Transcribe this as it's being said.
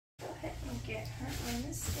get her on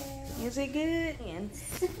the scale. Is it good?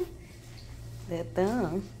 That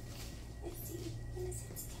thumb. Let's see. Can you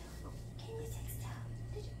sit still? Can you sit still?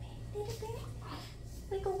 Did you pay? Did you pay?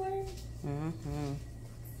 Like a worm. Mm-hmm.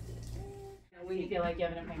 When you feel like you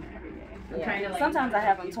have an appointment every day. Yeah. Trying to, like, sometimes I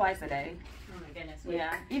have them twice a day. Oh my goodness.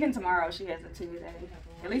 Yeah. Even tomorrow she has a 2 a day.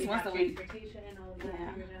 At least once a week. Transportation and all of that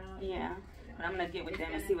Yeah. figured out. Yeah. But I'm gonna get with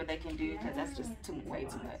them and see what they can do because that's just way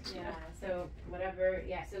too much. Yeah. So whatever.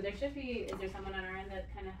 Yeah. So there should be. Is there someone on our end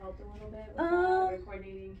that kind of helped a little bit with that, or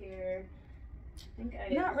coordinating care? I think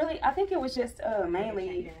not really. I think it was just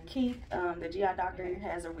mainly Keith, the GI doctor,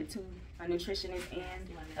 has her with a nutritionist and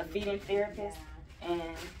a feeding therapist.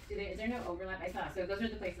 And is there no overlap? I saw. So those are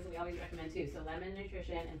the places we always recommend too. So Lemon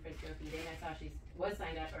Nutrition and Frisco Feeding. I saw she was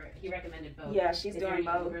signed up, or he recommended both. Yeah, she's is doing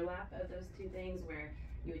there any both. Overlap of those two things where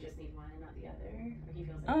you would just need one and not the other, or he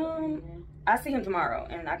feels like I see him tomorrow,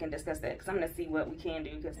 and I can discuss that because I'm gonna see what we can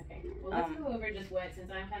do. Cause okay, well let's go over just what,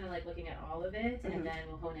 since I'm kind of like looking at all of it, and then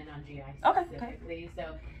we'll hone in on GI specifically. Okay.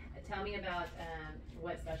 So tell me about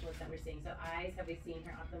what specialists that we're seeing. So eyes, have we seen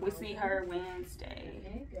her ophthalmologist? We see her Wednesday.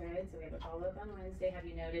 Okay, good. So we have a follow-up on Wednesday. Have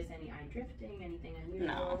you noticed any eye drifting, anything unusual?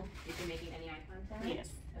 No. Is she making any eye contact? Yes.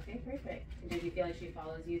 Okay, perfect. Did you feel like she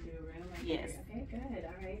follows you through a room? Like yes. Okay, good.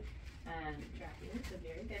 All right. Tracking, so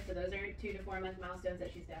very good. So those are 2 to 4 month milestones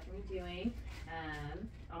that she's definitely doing.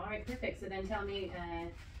 All right, perfect. So then tell me,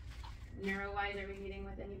 neuro-wise, are we meeting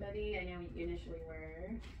with anybody? I know you initially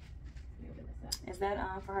were. Is that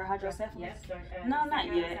for her hydrocephalus? Yes. No, not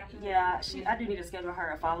yet. Yeah, I do need to schedule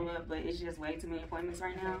her a follow-up, but it's just way too many appointments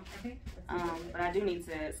right now. Okay. But I do need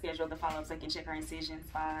to schedule the follow-up so I can check her incision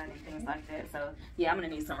spot and things like that. So yeah, I'm gonna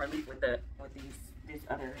need some relief with these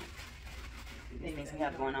things we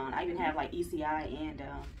have going on. I even have like ECI and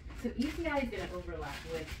so ECI is going to overlap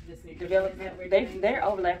with this new development. They're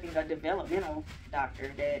overlapping a developmental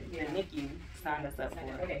doctor that the NICU signed us up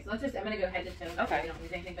for. Okay, so I'm going to go head to toe. Okay. We don't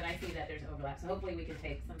lose anything, but I see that there's overlap. So hopefully we can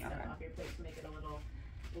take some stuff off your plate to make it a little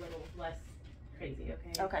less crazy.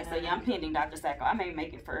 Okay. Okay. So yeah, I'm pending Dr. Sacco. I may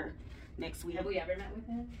make it for next week. Have we ever met with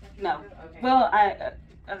him? No. Okay. Well,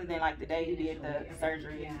 other than like the day he did the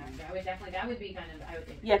surgery. Yeah. So I would definitely, that would be kind of, I would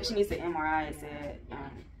think. Yeah, because she needs the MRI. It said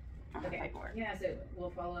on her paperwork. Yeah. So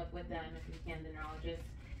we'll follow up with them if we can. The neurologist.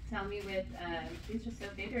 Tell me with, she's just so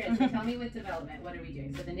vigorous. So tell me with development, what are we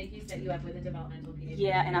doing? So the NICU set you up with a developmental pediatrician.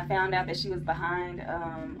 Yeah, and I found out that she was behind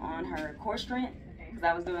on her core strength because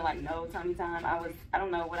I was doing like no tummy time. I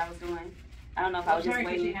don't know what I was doing. I don't know if I was just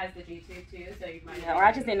waiting. She has the G-tube too, so you might. Yeah, or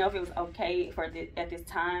I just didn't know if it was okay for at this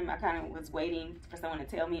time. I kind of was waiting for someone to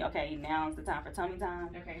tell me, okay, now's the time for tummy time.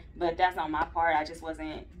 Okay. But that's on my part. I just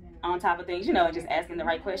wasn't on top of things, and just asking the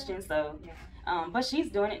right questions. So. But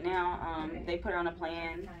she's doing it now. They put her on a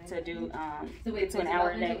plan to do so wait, to an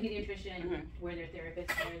hour a day. Pediatrician, were there therapists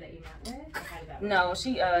there that you met with? Or how did that work? No,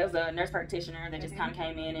 she was a nurse practitioner that just kind of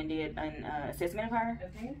came in and did an assessment of her.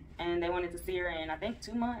 Okay. And they wanted to see her in, I think,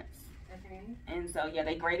 2 months. Okay. And so, yeah,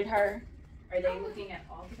 they graded her. Are they looking at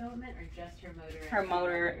all development or just her motor? Her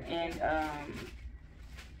motor and, I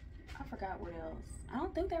forgot what else. I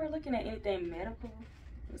don't think they were looking at anything medical.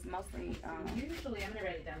 It was mostly, usually, I'm going to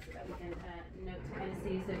write it down so that we can note to kind of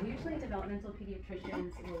see. So usually developmental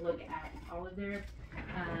pediatricians will look at all of their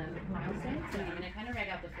milestones. So I'm going to kind of write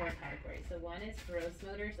out the 4 categories. So one is gross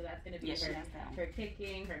motor, so that's going to be her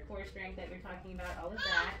kicking, her core strength that you're talking about, all of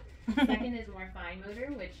that. Second is more fine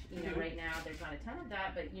motor, which, right now there's not a ton of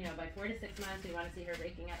that, but, by 4 to 6 months, we want to see her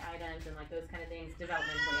raking at items and like those kind of things.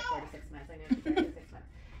 Developmentally at 4 to 6 months. I know she's at 6 months.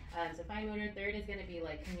 So fine motor. Third is going to be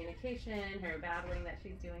like communication, her babbling that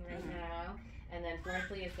she's doing right now. And then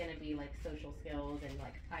fourthly is going to be like social skills and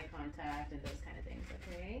like eye contact and those kind of things,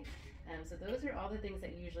 okay? So those are all the things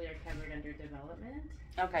that usually are covered under development.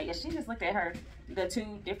 Okay, yeah, she just looked at the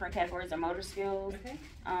 2 different categories of motor skills. Okay.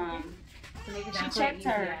 So maybe that's where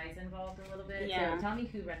ECI is involved a little bit. Yeah. So tell me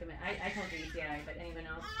who recommended. I told you ECI, but anyone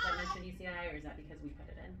else that mentioned ECI, or is that because we put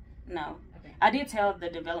it in? No. Okay. I did tell the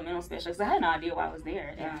developmental specialist. I had no idea why I was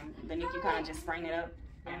there. The NICU kind of just sprang it up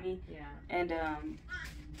on me. Yeah. And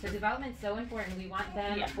so development's so important. We want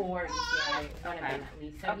them for ECI, one of them at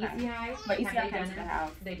least. So ECI, but ECI comes to the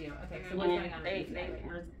house. They do. Okay. So what's going on?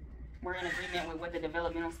 We're in agreement with what the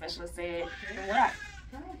developmental specialist said.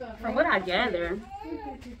 From what I gather,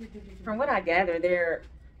 they're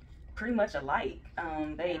pretty much alike.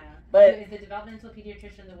 But so is the developmental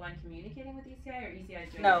pediatrician the one communicating with ECI, or ECI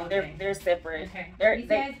is doing no, they're separate. Okay.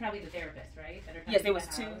 ECI is probably the therapist, right? Yes, it was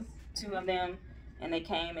two of them, and they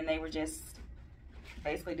came and they were just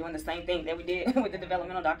basically doing the same thing that we did with the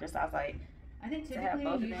developmental doctor. So I was like, I think to have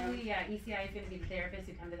both of typically, them? usually, yeah, ECI is going to be the therapists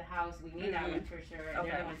who come to the house. We need that one for sure. And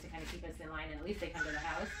they're the ones to kind of keep us in line, and at least they come to the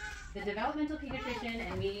house. The developmental pediatrician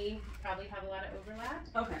and me probably have a lot of overlap,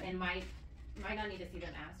 Okay. and might not need to see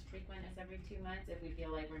them as frequent as every 2 months if we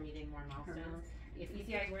feel like we're meeting more milestones. If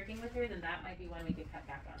ECI is working with her, then that might be one we could cut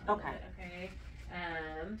back on a little bit. Okay.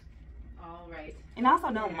 All right. And I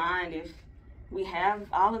also don't mind if we have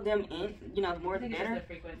all of them in, you know, the more the better. The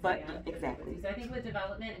frequency, but yeah, exactly. So I think with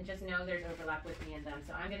development, and just know there's overlap with me and them.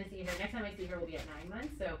 So I'm going to see her, next time I see her will be at 9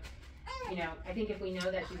 months. So, you know, I think if we know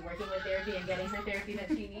that she's working with therapy and getting her therapy that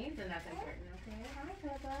she needs, then that's important. Okay, hi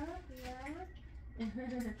Peppa. Yeah.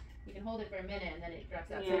 You can hold it for a minute and then it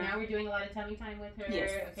drops out. Yeah. So now we're doing a lot of tummy time with her.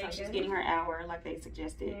 Yes. Okay, So she's good. getting her hour like they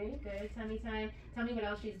suggested. Okay, good. Tummy time. Tell me what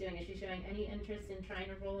else she's doing. Is she showing any interest in trying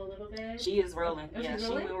to roll a little bit? She is rolling. Oh, yeah, she's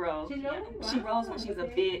she rolling? will roll. She's Yeah. rolling? She Wow. rolls when she's a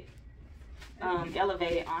Okay. bit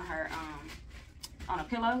elevated on her on a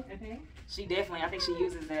pillow. Okay. She definitely, I think she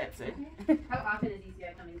uses that to. Okay. How often is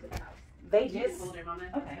ECI coming to the house? They You just hold her, Mama.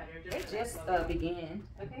 okay. Better, They so just that's began.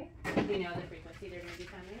 Okay. Do you know the frequency they're going to be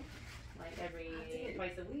coming? Like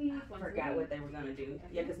twice a week? I forgot what they were gonna do.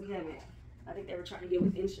 Okay. Yeah, because we haven't. I think they were trying to get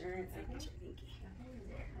with insurance.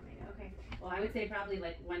 Okay. Well, I would say probably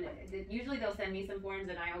like usually they'll send me some forms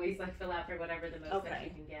and I always like fill out for whatever the most that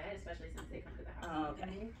you can get, especially since they come to the house. Oh,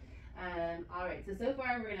 okay. All right. So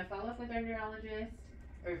far we're gonna follow up with our neurologist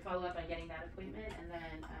or follow up on getting that appointment, and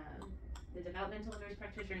then the developmental nurse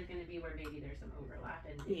practitioner is going to be where maybe there's some overlap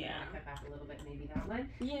and Yeah. cut back a little bit, maybe that one.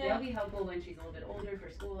 Yeah. They'll be helpful when she's a little bit older for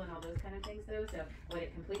school and all those kind of things though. So would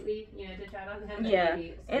it completely, ditch out on them? Yeah.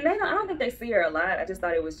 And I don't think they see her a lot. I just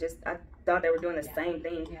thought it was I thought they were doing the Yeah. same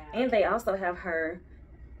thing. Yeah. And they also have her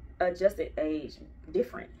adjusted age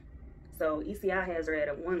different. So ECI has her at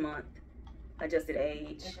a 1 month adjusted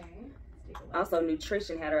age. Okay. Also,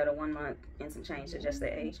 nutrition had her at a 1 month and some change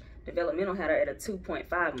adjusted age. Developmental had her at a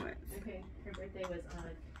 2.5 months. Okay. Her birthday was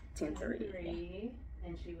on 10/3.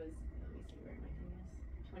 and she was, let me see where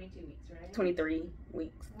my thing is, 22 weeks, right? 23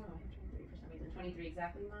 weeks. Oh, I have 23 for some reason. 23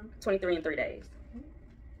 exactly, Mom? 23 and 3 days. Okay.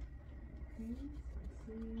 Let's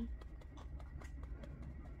see.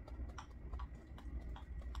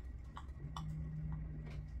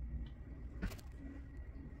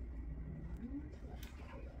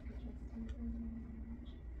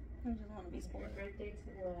 I just want to be Her spoiled. birth date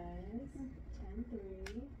was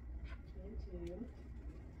 10/3/22.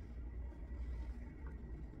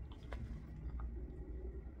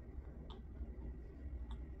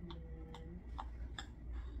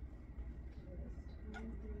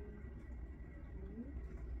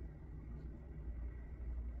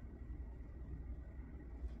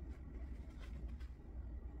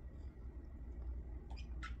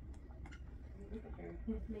 Look at her.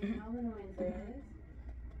 Making all the noises.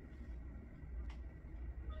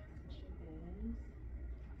 She is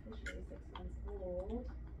officially 6 months old.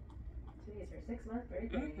 Today is her 6-month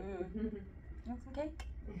birthday. That's okay.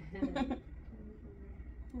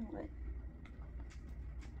 What?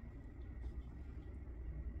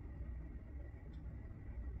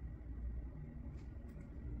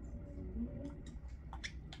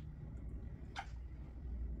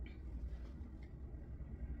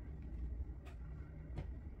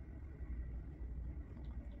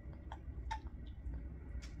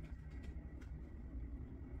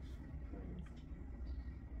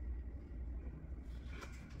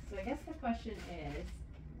 So I guess the question is,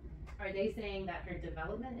 are they saying that her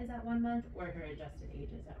development is at 1 month or her adjusted age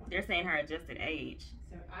is at 1 month? They're saying her adjusted age.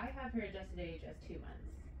 So I have her adjusted age as 2 months.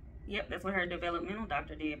 Yep, that's what her developmental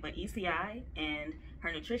doctor did. But ECI and her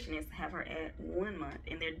nutritionist have her at 1 month,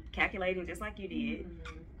 and they're calculating just like you did.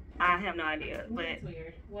 I have no idea, but That's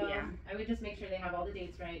weird. Well, yeah. I would just make sure they have all the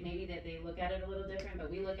dates right. Maybe that they look at it a little different,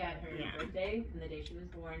 but we look at her Yeah. birthday and the day she was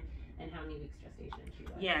born and how many weeks gestation she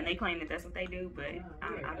was. yeah, and they claim that that's what they do, but Oh,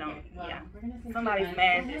 weird. I don't. Okay. Well, Yeah, we're gonna say somebody's 2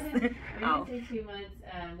 mad. months. We're gonna say 2 months,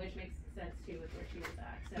 which makes sense too with where she was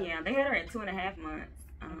at. So Yeah, they had her at 2.5 months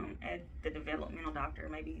at the developmental doctor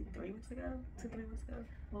maybe 3 weeks ago, 2-3 weeks ago.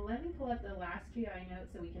 Well, let me pull up the last GI note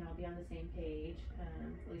so we can all be on the same page.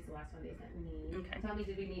 At least the last one they sent me. Okay. Tell me,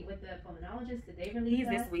 did we meet with the pulmonologist? Did they release He's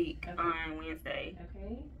that? this week Okay. on Wednesday.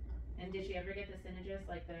 Okay. And did she ever get the Synagis,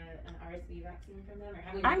 like an RSV vaccine from them? Or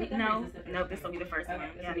have we met with them? No, or is this the first no, this time? will be the first Okay, one.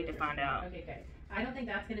 this Yeah, I will be need to the first find one. out. Okay, good. I don't think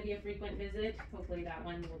that's going to be a frequent visit. Hopefully that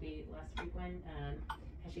one will be less frequent.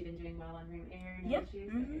 Has she been doing well on room air? No Yep.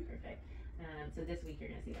 issues? Mhm. Okay, perfect. So this week you're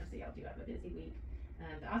going to see them, so y'all do have a busy week.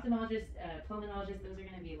 The ophthalmologist, pulmonologist, those are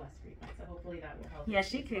going to be less frequent, so hopefully that will help. Yeah,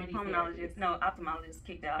 she kicked ophthalmologist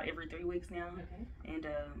kicked out every 3 weeks now. Okay. And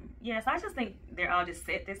yeah, so I just think they're all just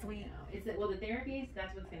set this week. Well, the therapies,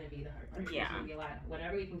 that's what's going to be the hard part. Yeah. It's going to be a lot.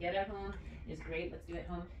 Whatever we can get at home is great. Let's do it at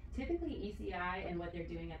home. Typically, ECI and what they're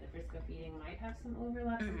doing at the Frisco feeding might have some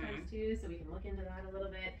overlap sometimes too, so we can look into that a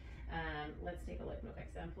little bit. Let's take a look real quick.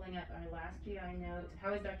 So I'm pulling up our last GI note.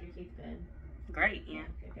 How has Dr. Keith been? Great, yeah.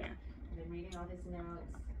 Okay, good. I've been reading all his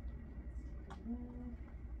notes.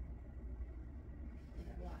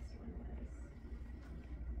 That last one was.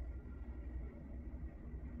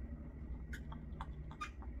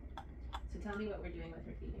 So tell me what we're doing with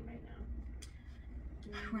her feeding right now.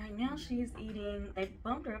 Right now she's eating, they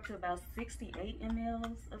bumped her up to about 68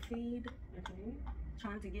 mLs of feed. Okay.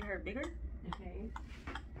 Trying to get her bigger. Okay.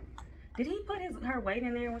 Did he put her weight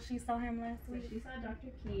in there when she saw him last So week? she saw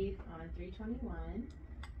Dr. Keith on 321.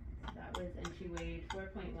 That was, and she weighed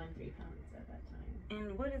 4.13 pounds at that time.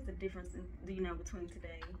 And what is the difference, do you know, between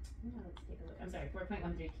today? Yeah, let's take a look. I'm sorry,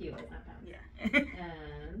 4.13 kilos, not pounds. Yeah.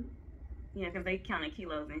 Yeah, because they counted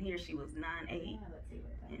kilos, and here she was 9'8". Yeah, let's see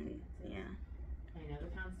what that is. Yeah. I know,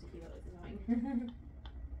 the pounds to kilo is annoying.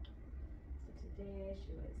 So today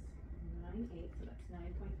she was 9'8", so that's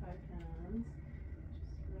 9.5 pounds.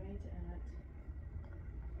 Just right at...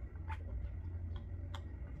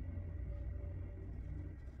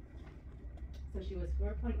 So she was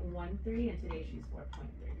 4.13, and today she's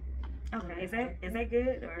 4.3. Okay, is that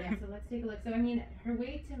good? Or? Yeah, so let's take a look. So I mean, her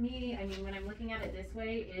weight to me, I mean, when I'm looking at it this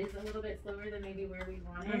way, is a little bit slower than maybe where we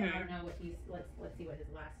want it. I don't know what let's see what his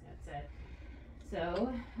last note said.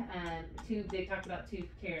 So, they talked about tooth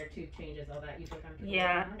care, tooth changes, all that. You feel comfortable?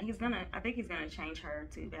 Yeah, I think he's gonna change her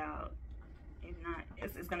to about, if not,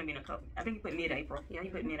 it's gonna be in a couple. I think he put mid-April. Yeah, he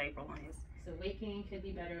put mid-April on his. So weight gain could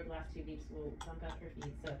be better. Last 2 weeks will bump up her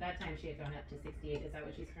feed. So at that time she had gone up to 68. Is that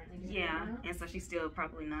what she's currently doing? Yeah, right now? and so she's still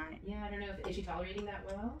probably not. Yeah, I don't know. Is she tolerating that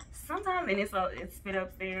well? Sometimes, and it's spit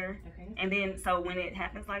up there. Okay. And then, so when it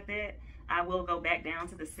happens like that, I will go back down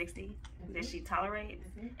to the 60 that she tolerates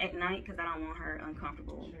at night, because I don't want her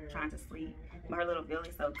uncomfortable trying to sleep. Okay. Her little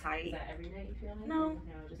belly's so tight. Is that every night you feel like? No.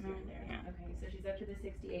 No, just here and there. Yeah. Okay, so she's up to the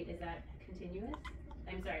 68. Is that continuous?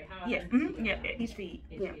 I'm sorry, how Yeah, often? yeah, each feed.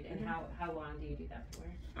 Each Yeah. feed. And how long do you do that for?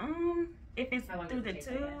 If it's How long through does the it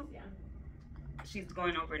take, I guess? tube, Yeah. she's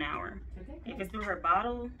going over an hour. Okay. If it's through her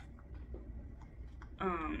bottle,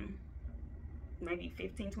 maybe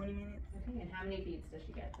 15-20 minutes. Okay, and how many feeds does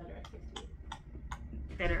she get that are at 68?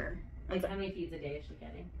 That are Like, how many feeds a day is she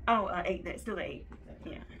getting? 8. That's still the 8.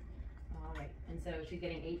 Okay. Yeah. All right, and so she's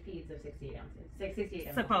getting 8 feeds of 68 ounces. 68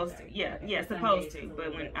 ounces. Supposed to, sorry. yeah, Okay. yeah, So some supposed days to. it's a But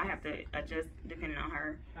little when bit I less. have to adjust depending on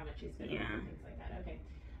her. How much she's been Yeah. and things like that. Okay.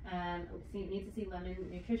 Needs to see Lemon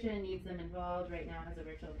Nutrition, needs them involved. Right now has a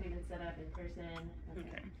virtual appointment set up in person.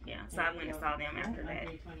 Okay. Yeah. So I went and saw them after that.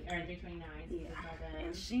 320 or 329. So Yeah. just saw them.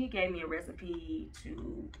 And she gave me a recipe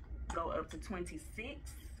to go up to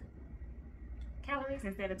 26 calories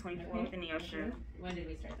instead of 24 with the Neo Sugar. When did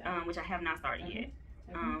we start that? Which I have not started yet.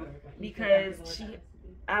 Okay. You feel Because comfortable with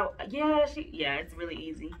that recipe? it's really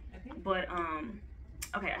easy. Okay. But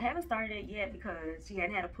okay, I haven't started it yet because she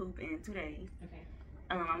hadn't had a poop in 2 days. Okay.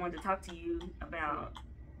 I wanted to talk to you about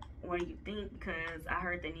what do you think, because I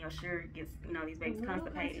heard that Neo Sugar gets these babies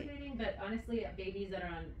constipated. Constipating, but honestly, babies that are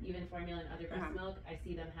on even formula and other breast milk, I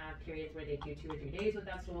see them have periods where they do 2 or 3 days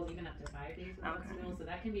without stools, even up to 5 days without stools. So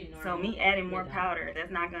that can be a normal. So me adding more powder,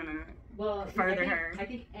 that's not gonna further her. I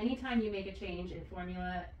think anytime you make a change in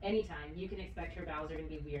formula, anytime you can expect her bowels are going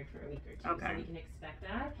to be weird for a week or 2. Okay. So we can expect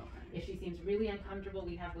that. Okay. If she seems really uncomfortable,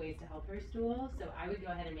 we have ways to help her stool. So I would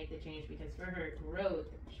go ahead and make the change because for her growth,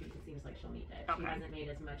 it seems like she'll need it. She hasn't made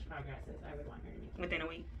as much progress as I would want her to make. Within a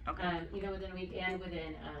week? Okay. Even within a week and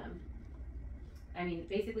within, I mean,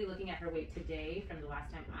 basically looking at her weight today from the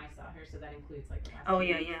last time I saw her, so that includes like the last 2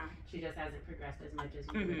 weeks. Yeah. She just hasn't progressed as much as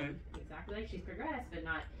we would have exactly like she's progressed, but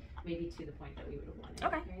not maybe to the point that we would have wanted.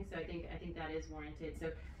 Okay. So I think that is warranted.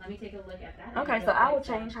 So let me take a look at that. Okay, so I will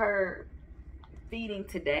change her feeding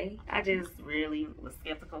today. I just really was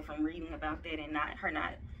skeptical from reading about that and not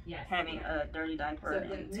having a dirty diaper.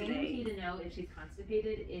 So the main key to know if she's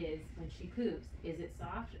constipated is when she poops, is it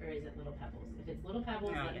soft or is it little pebbles? If it's little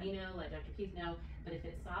pebbles, let me know, let Dr. Keith know. But if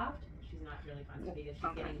it's soft, she's not really constipated.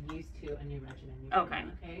 She's getting used to a new regimen.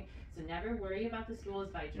 Okay. So never worry about the stools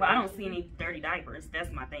by direction. Well, I don't see any dirty diapers. That's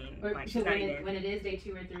my thing. Like, so when it is day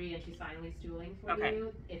 2 or 3 and she's finally stooling for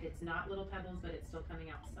you, if it's not little pebbles but it's still coming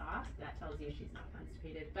out soft, that tells you she's not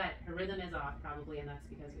constipated. But her rhythm is off probably, and that's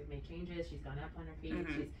because we've made changes. She's gone up on her feet.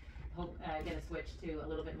 She's gonna switch to a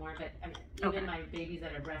little bit more, but even my babies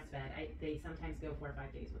that are breastfed, they sometimes go 4 or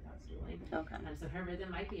 5 days without stooling. Okay. So her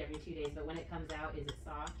rhythm might be every 2 days, but when it comes out, is it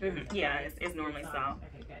soft? Yeah, it's normally soft.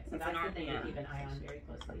 Okay, good. So that's the thing to keep an eye on very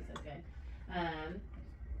closely. So good.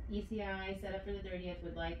 ECI set up for the 30th,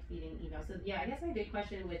 would like feeding eval. So yeah, I guess my big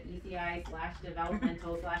question with ECI /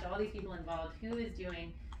 developmental / all these people involved, who is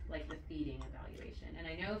doing like the feeding evaluation? And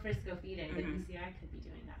I know Frisco Feeding, but ECI could be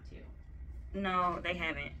doing that too. No, they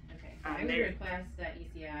haven't. Okay, so I would request that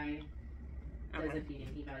ECI does a feeding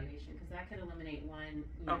evaluation, because that could eliminate one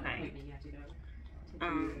appointment you have to go to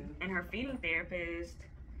do. And her feeding therapist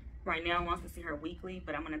right now wants to see her weekly,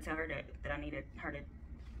 but I'm going to tell her that I needed her to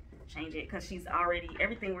change it, because she's already,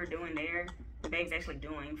 everything we're doing there, the baby's actually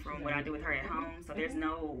doing from what I do with her at home. So there's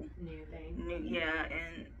no new thing.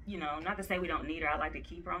 And you know, not to say we don't need her. I like to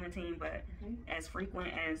keep her on the team, but as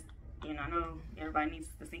frequent as, you know, I know everybody needs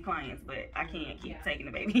to see clients, but I can't keep taking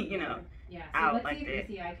the baby, you know, out let's like see that. if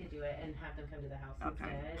ECI could do it and have them come to the house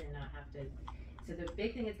instead, and not have to. So the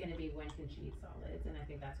big thing is going to be when can she eat solids, and I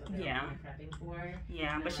think that's what they're prepping for.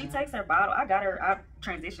 Yeah, but she takes her bottle. I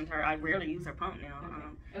transitioned her. I rarely use her pump now.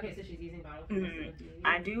 Okay, so she's using bottle for most of the feeding.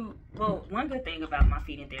 I do. Well, one good thing about my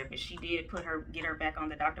feeding therapist, she did get her back on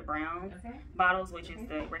the Dr. Brown bottles, which is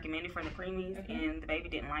the recommended for the preemies, and the baby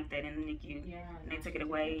didn't like that in the NICU. Yeah, and they took it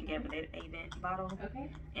away and gave her that Avent bottle. Okay.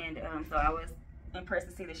 And so I was impressed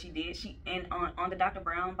to see that she did. And on the Dr.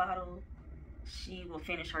 Brown bottle, she will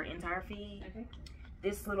finish her entire feed. Okay.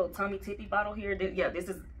 This little tummy tippy bottle here, this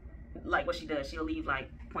is like what she does. She'll leave like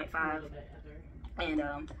 0.5, and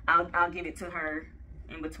I'll give it to her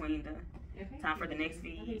in between the time for the next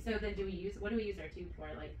feed. Okay, so then what do we use our tube for?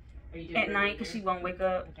 Like, are you doing at night because she won't wake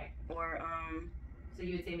up? Okay. Or so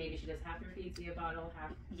you would say maybe she does half her feed via bottle,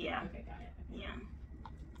 half. Yeah. Okay, got it. Okay.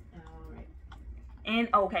 Yeah. All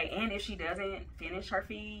right. And if she doesn't finish her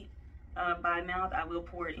feed by mouth, I will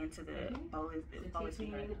pour it into the bolus feed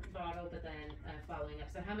bottle, but then following up.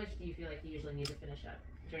 So how much do you feel like you usually need to finish up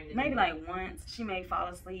during the day? Maybe like once. She may fall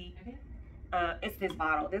asleep. Okay. It's this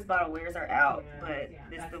bottle. This bottle wears her out, but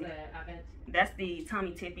that's the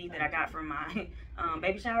tummy tippy that I got from my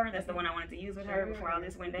baby shower. That's the one I wanted to use with her before all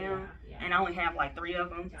this went down. And I only have like 3 of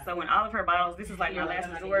them. So when all of her bottles, this is like my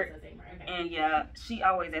last resort. And she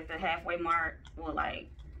always at the halfway mark will like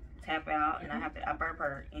tap out, and I burp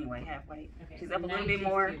her anyway halfway. She's up a little bit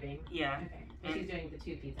more. Tubing. Yeah. Okay. And she's doing the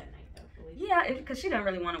 2 feeds at night though. Fully. Yeah, because she doesn't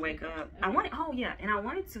really want to wake up. I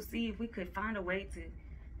wanted to see if we could find a way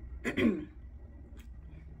to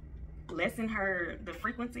lessen the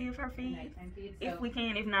frequency of her feed. If we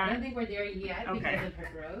can, if not. I don't think we're there yet because of her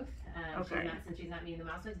growth. Since she's not meeting the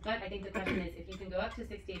milestones. But I think the question is, if you can go up to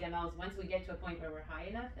 68 mLs, once we get to a point where we're high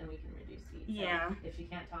enough, then we can reduce feed. Yeah. So if she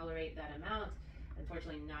can't tolerate that amount,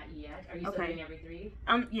 unfortunately not yet. Are you still doing every 3?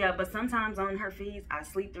 Yeah, but sometimes on her feeds, I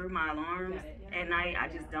sleep through my alarms at night. I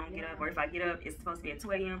just don't get up. Or if I get up, it's supposed to be at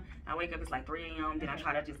 2 a.m. I wake up, it's like 3 a.m. Then I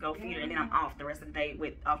try to just go feed her, and then I'm off the rest of the day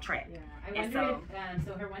off track. Yeah, I wonder if,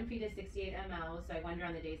 so her one feed is 68 mLs, so I wonder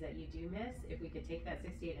on the days that you do miss, if we could take that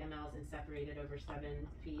 68 mLs and separate it over 7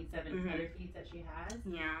 feeds, 7 other feeds that she has.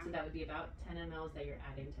 Yeah. So that would be about 10 mLs that you're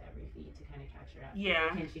adding to every feed to kind of catch her up.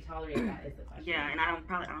 Yeah. Can she tolerate that is the question. Yeah, and I don't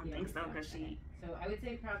think so, because So I would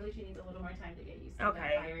say probably she needs a little more time to get used to that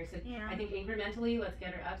higher. So I think incrementally, let's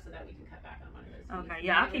get her up so that we can cut back on one of those feeds. Okay,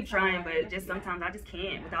 yeah, I'll keep trying, but just sometimes I just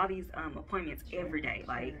can't with all these appointments every day.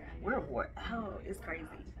 Like, we're bored. Oh, it's crazy.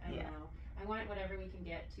 I know. I want whatever we can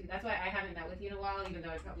get to. That's why I haven't met with you in a while, even though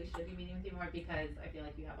I probably should be meeting with you more, because I feel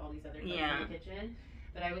like you have all these other folks in the kitchen.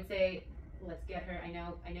 But I would say, let's get her. I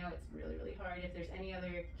know it's really, really hard. If there's any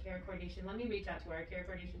other care coordination, let me reach out to our care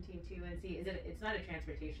coordination team too and see. It's not a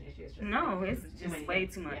transportation issue. It's just just way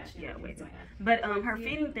too much. Yeah, way too much. But her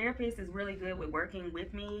feeding therapist is really good with working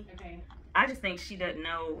with me. Okay. I just think she doesn't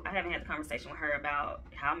know. I haven't had a conversation with her about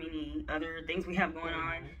how many other things we have going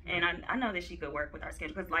on, and I know that she could work with our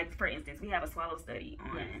schedule. Because, like, for instance, we have a swallow study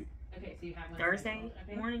on so you have one Thursday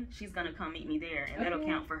morning. She's gonna come meet me there, and that'll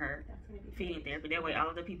count for her feeding therapy. That way, all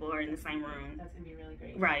of the people are in the same room. That's gonna be really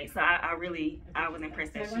great. Right. So I was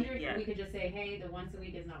impressed that I wonder if we could just say, hey, the once a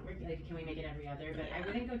week is not working. Like, can we make it every other? But I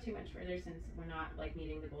wouldn't go too much further since we're not like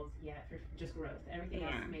meeting the goals yet for just growth. Everything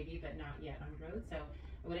else maybe, but not yet on growth. So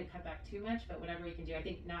I wouldn't cut back too much, but whatever we can do. I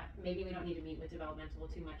think maybe we don't need to meet with developmental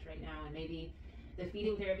too much right now, and maybe the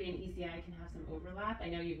feeding therapy and ECI can have some overlap. I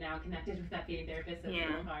know you've now connected with that feeding therapist, so it's a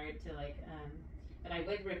little hard to like, but I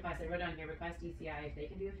would request, I wrote on here, request ECI if they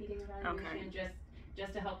can do a feeding evaluation,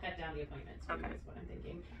 just to help cut down the appointments, is what I'm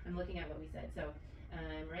thinking. I'm looking at what we said. So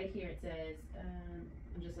right here it says,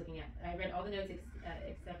 I'm just looking at, I read all the notes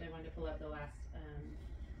except I wanted to pull up the last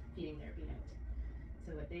feeding therapy note. So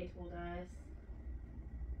to what they told us.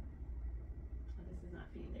 Oh, this is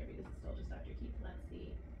not feeding therapy. This is still just Dr. Keith. Let's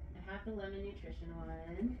see. I have the lemon nutrition one.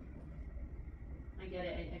 I get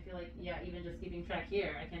it. I feel like, yeah, even just keeping track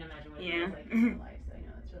here, I can't imagine what it feels like in real life. So I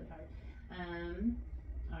know it's really hard.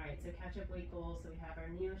 All right, so catch up weight goals. So we have our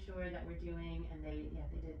NeoSure that we're doing, and they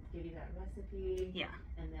did give you that recipe. Yeah.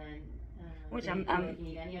 And then, which you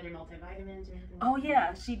need any other multivitamins or anything? Oh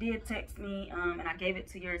yeah, she did text me, and I gave it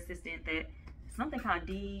to your assistant that something called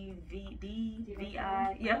DVI.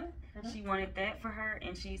 Yep. She wanted that for her,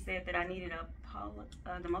 and she said that I needed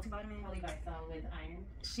the multivitamin. Polyvisol with iron.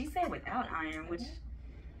 She said without iron, which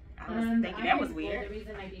I was thinking iron, that was weird. Well, the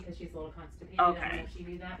reason might be because she's a little constipated. Okay. I don't know if she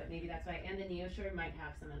knew that, but maybe that's why. And the NeoSure might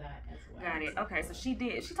have some of that as well. Got it. Okay, so she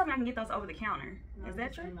did. She told me I can get those over the counter. Is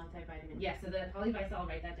that true? Multivitamin. Yeah, so the polyvisol, I'll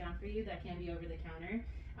write that down for you. That can be over the counter.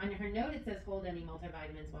 On her note, it says hold any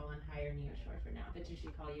multivitamins while on higher NeoSure for now. But did she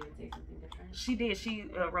call you and say something different? She did. She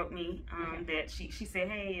wrote me that she said,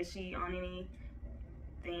 hey, is she on anything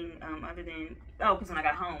other than, because when I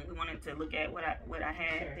got home, we wanted to look at what I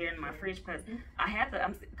had there in my fridge, because I had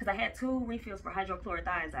because I had 2 refills for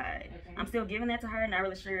hydrochlorothiazide. Okay. I'm still giving that to her. Not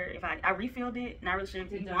really sure if I refilled it. Not really sure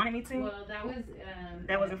if you wanted me to. Well,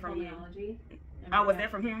 that wasn't from you. Oh, was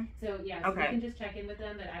that from him? So yeah, so we can just check in with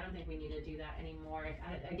them, but I don't think we need to do that anymore.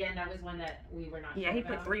 Again, that was one that we were not. Yeah, he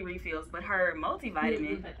put 3 refills, but her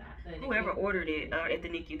multivitamin, whoever ordered it at the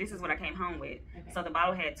NICU, this is what I came home with. Okay. So the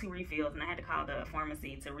bottle had 2 refills, and I had to call the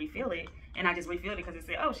pharmacy to refill it, and I just refilled it because it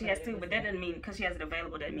said, oh, she has 2, but that doesn't mean because she has it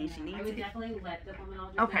available doesn't mean she needs it. I would definitely let the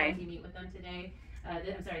pulmonologist know if you meet with them today.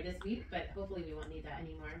 This week, but hopefully we won't need that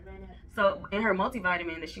anymore. So in her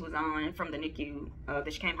multivitamin that she was on from the NICU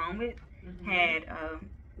that she came home with had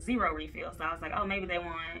 0 refills. So I was like, oh, maybe they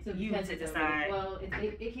want you to decide. Well, it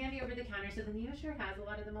can be over the counter. So the NeoSure has a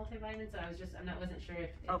lot of the multivitamins. So I wasn't sure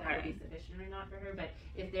if that would be sufficient or not for her. But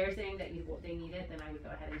if they're saying that they need it, then I would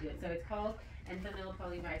go ahead and do it. So it's called Enfamil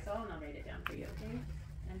Polyvisol, and I'll write it down for you. Okay,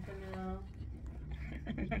 Enfamil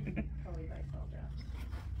Polyvisol drop.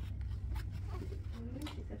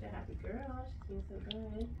 She's such a happy girl. She seems so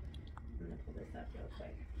good. I'm gonna pull this up real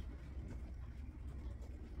quick.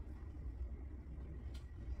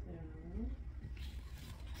 So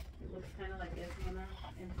it looks kind of like this, Mona.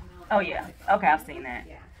 Oh yeah. Okay, I've seen that.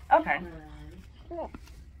 Yeah. Okay.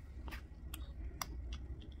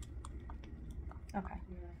 Okay.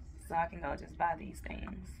 So I can go just buy these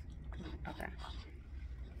things. Okay.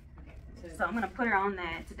 So I'm gonna put her on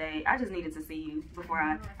that today. I just needed to see you before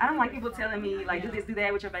I don't like people telling me like do this, do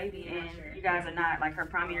that with your baby, and you guys are not like her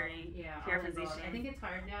primary care physician. I think it's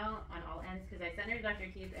hard now on all ends because I sent her to Dr.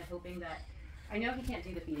 Keith and hoping that I know he can't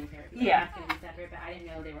do the feeding therapy. Yeah. That's gonna be separate, but I didn't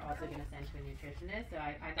know they were also gonna send to a nutritionist. So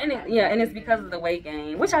I thought and it's because of the weight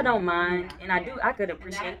gain, which I don't mind, and I could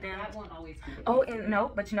appreciate them. That won't always be the case. And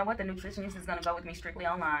no, but you know what? The nutritionist is gonna go with me strictly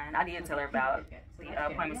online. I did tell her about the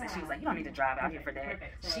appointments, and she was like, "You don't need to drive out here for that."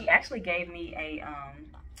 She actually gave me a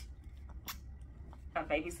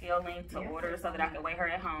baby scale link to order so that I could weigh her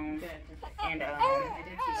at home, and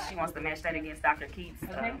she wants to match that against Dr. Keith's.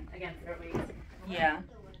 Yeah.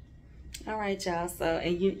 All right, y'all. So,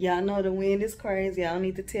 and y'all know the wind is crazy. I don't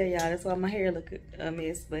need to tell y'all. That's why my hair look a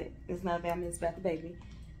mess, but it's not about me. It's about the baby.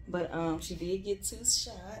 But she did get 2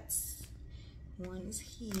 shots. One is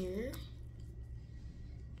here,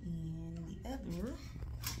 and the other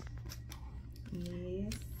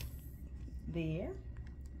is there.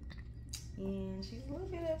 And she's a little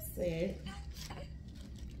bit upset.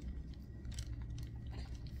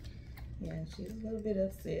 Yeah, she's a little bit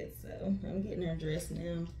upset. So I'm getting her dressed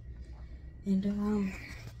now. And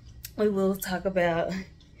we will talk about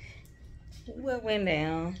what went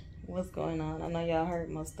down, what's going on. I know y'all heard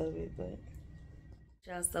most of it, but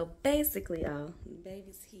y'all, so basically, the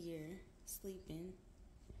baby's here sleeping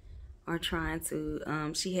or trying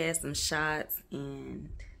to. She had some shots and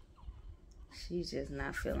she's just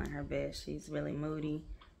not feeling her best. She's really moody,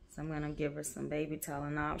 so I'm gonna give her some baby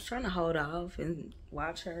Tylenol. I was trying to hold off and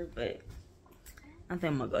watch her, but I think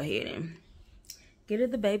I'm gonna go ahead and get her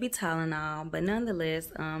the baby Tylenol. But nonetheless,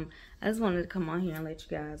 I just wanted to come on here and let you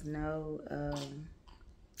guys know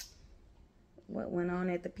what went on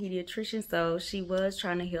at the pediatrician. So she was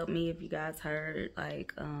trying to help me, if you guys heard,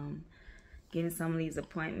 like getting some of these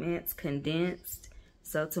appointments condensed.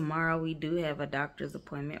 So tomorrow we do have a doctor's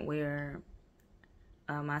appointment where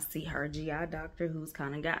I see her GI doctor, who's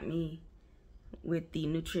kind of got me with the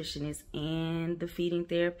nutritionist and the feeding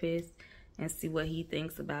therapist, and see what he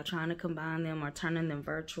thinks about trying to combine them or turning them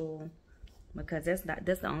virtual, because that's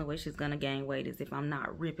the only way she's gonna gain weight, is if I'm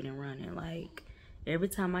not ripping and running. Like, every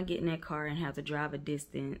time I get in that car and have to drive a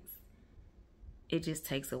distance, it just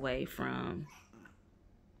takes away from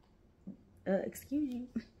excuse you,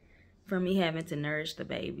 from me having to nourish the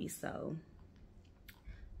baby. So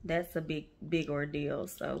that's a big ordeal.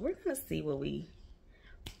 So we're gonna see what we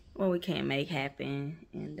can make happen.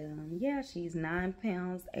 And yeah, she's 9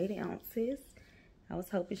 pounds 80 ounces. I was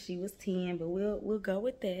hoping she was 10, but we'll go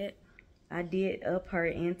with that. I did up her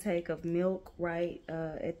intake of milk right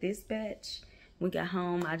at this batch. We got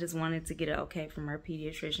home, I just wanted to get it okay from her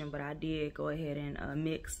pediatrician, but I did go ahead and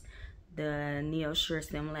mix the NeoSure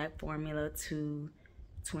Similac formula to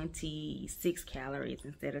 26 calories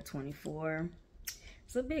instead of 24.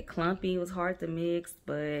 It's a bit clumpy, it was hard to mix,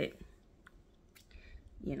 but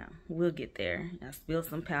you know, we'll get there. I spilled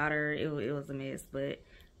some powder, it was a mess, but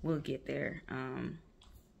we'll get there.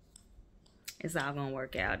 It's all gonna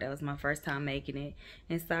work out. That was my first time making it.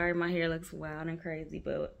 And sorry my hair looks wild and crazy,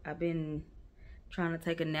 but I've been trying to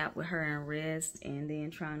take a nap with her and rest, and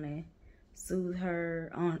then trying to soothe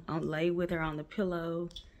her, lay with her on the pillow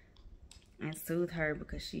and soothe her,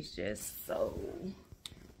 because she's just so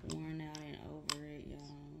worn out and over it,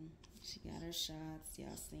 y'all. She got her shots, y'all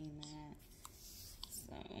seen that.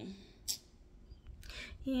 So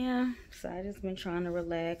yeah, so I just been trying to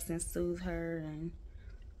relax and soothe her and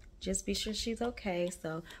just be sure she's okay.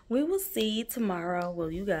 So we will see tomorrow.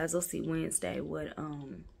 Well, you guys will see Wednesday what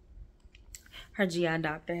her GI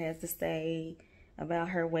doctor has to say about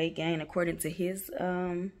her weight gain according to his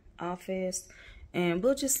office, and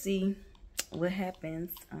we'll just see what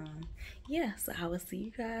happens. Yeah, so I will see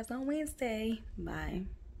you guys on Wednesday. Bye.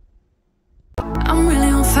 I'm really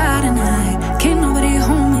on fire tonight. Can't nobody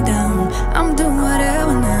hold me down. I'm doing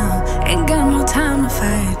whatever now. Ain't got no time to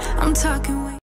fight. I'm talking